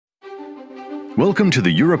Welcome to the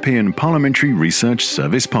European Parliamentary Research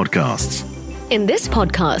Service podcasts. In this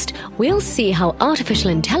podcast, we'll see how artificial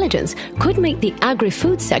intelligence could make the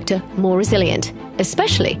agri-food sector more resilient,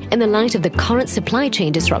 especially in the light of the current supply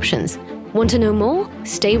chain disruptions. Want to know more?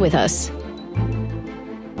 Stay with us.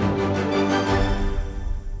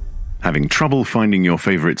 Having trouble finding your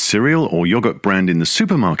favorite cereal or yogurt brand in the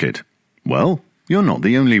supermarket? Well, you're not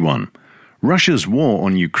the only one. Russia's war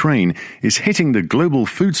on Ukraine is hitting the global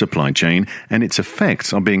food supply chain, and its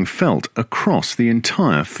effects are being felt across the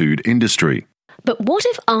entire food industry. But what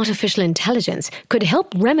if artificial intelligence could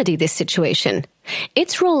help remedy this situation?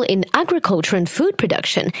 Its role in agriculture and food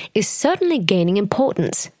production is certainly gaining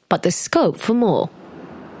importance, but there's scope for more.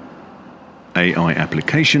 AI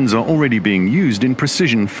applications are already being used in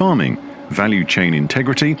precision farming, value chain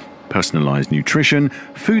integrity, personalized nutrition,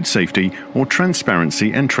 food safety, or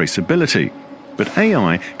transparency and traceability. But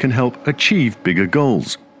AI can help achieve bigger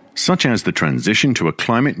goals, such as the transition to a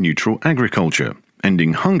climate-neutral agriculture,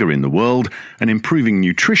 ending hunger in the world, and improving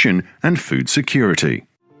nutrition and food security.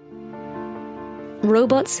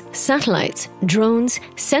 Robots, satellites, drones,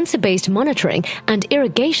 sensor-based monitoring and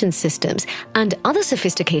irrigation systems and other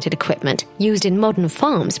sophisticated equipment used in modern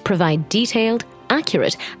farms provide detailed,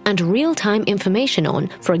 accurate and real-time information on,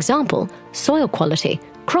 for example, soil quality,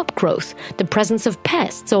 crop growth, the presence of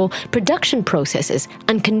pests or production processes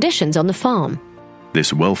and conditions on the farm.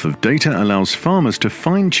 This wealth of data allows farmers to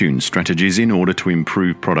fine-tune strategies in order to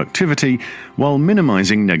improve productivity while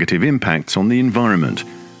minimizing negative impacts on the environment.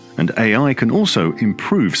 And AI can also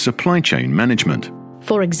improve supply chain management.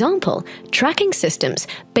 For example, tracking systems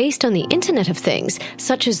based on the Internet of Things,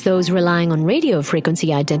 such as those relying on radio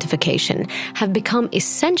frequency identification, have become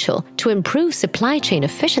essential to improve supply chain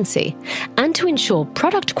efficiency and to ensure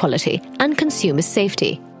product quality and consumer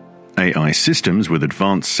safety. AI systems with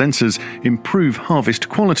advanced sensors improve harvest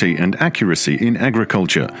quality and accuracy in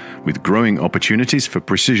agriculture, with growing opportunities for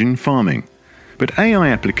precision farming. But AI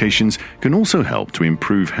applications can also help to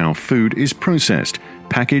improve how food is processed,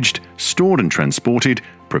 packaged, stored and transported,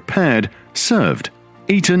 prepared, served,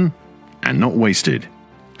 eaten, and not wasted.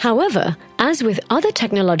 However, as with other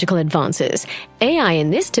technological advances, AI in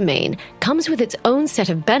this domain comes with its own set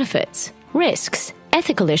of benefits, risks,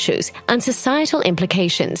 ethical issues, and societal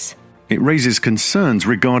implications. It raises concerns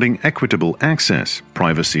regarding equitable access,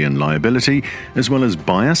 privacy and liability, as well as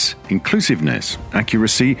bias, inclusiveness,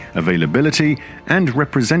 accuracy, availability, and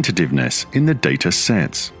representativeness in the data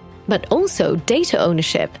sets. But also data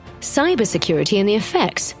ownership, cybersecurity and the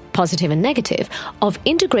effects, positive and negative, of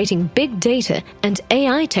integrating big data and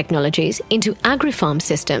AI technologies into agri-farm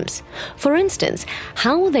systems. For instance,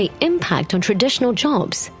 how will they impact on traditional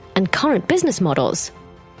jobs and current business models?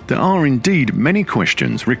 There are indeed many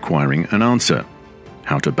questions requiring an answer.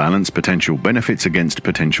 How to balance potential benefits against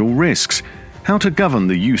potential risks, how to govern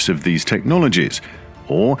the use of these technologies,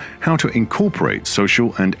 or how to incorporate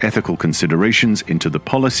social and ethical considerations into the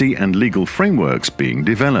policy and legal frameworks being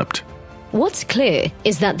developed. What's clear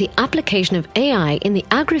is that the application of AI in the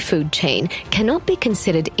agri-food chain cannot be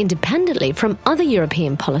considered independently from other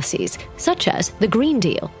European policies, such as the Green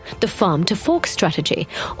Deal, the Farm to Fork Strategy,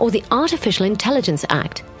 or the Artificial Intelligence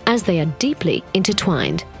Act, as they are deeply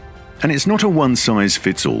intertwined. And it's not a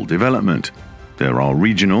one-size-fits-all development. There are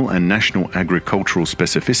regional and national agricultural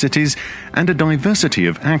specificities and a diversity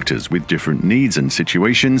of actors with different needs and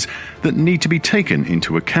situations that need to be taken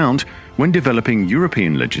into account when developing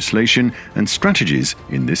European legislation and strategies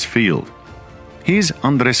in this field. Here's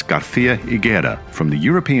Andrés García Higuera from the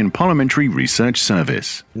European Parliamentary Research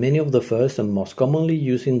Service. Many of the first and most commonly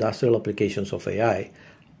used industrial applications of AI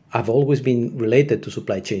have always been related to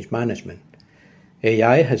supply chain management.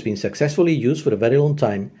 AI has been successfully used for a very long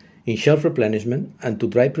time in shelf replenishment and to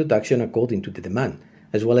drive production according to the demand,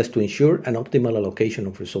 as well as to ensure an optimal allocation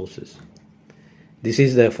of resources. This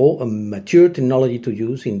is therefore a mature technology to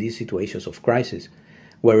use in these situations of crisis,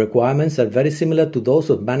 where requirements are very similar to those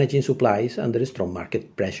of managing supplies under strong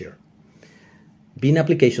market pressure. Being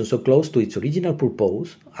application so close to its original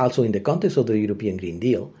purpose, also in the context of the European Green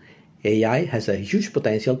Deal, AI has a huge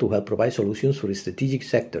potential to help provide solutions for strategic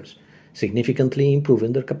sectors, significantly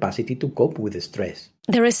improving their capacity to cope with the stress.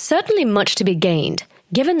 There is certainly much to be gained,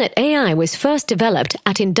 given that AI was first developed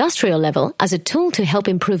at industrial level as a tool to help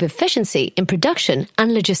improve efficiency in production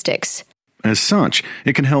and logistics. As such,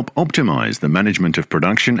 it can help optimize the management of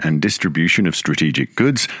production and distribution of strategic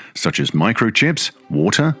goods such as microchips,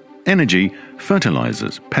 water, energy,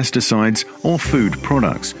 fertilizers, pesticides, or food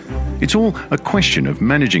products. It's all a question of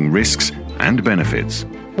managing risks and benefits.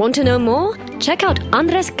 Want to know more? Check out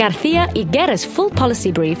Andrés García Higuera's full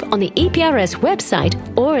policy brief on the EPRS website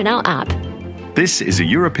or in our app. This is a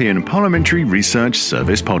European Parliamentary Research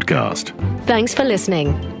Service podcast. Thanks for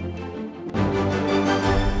listening.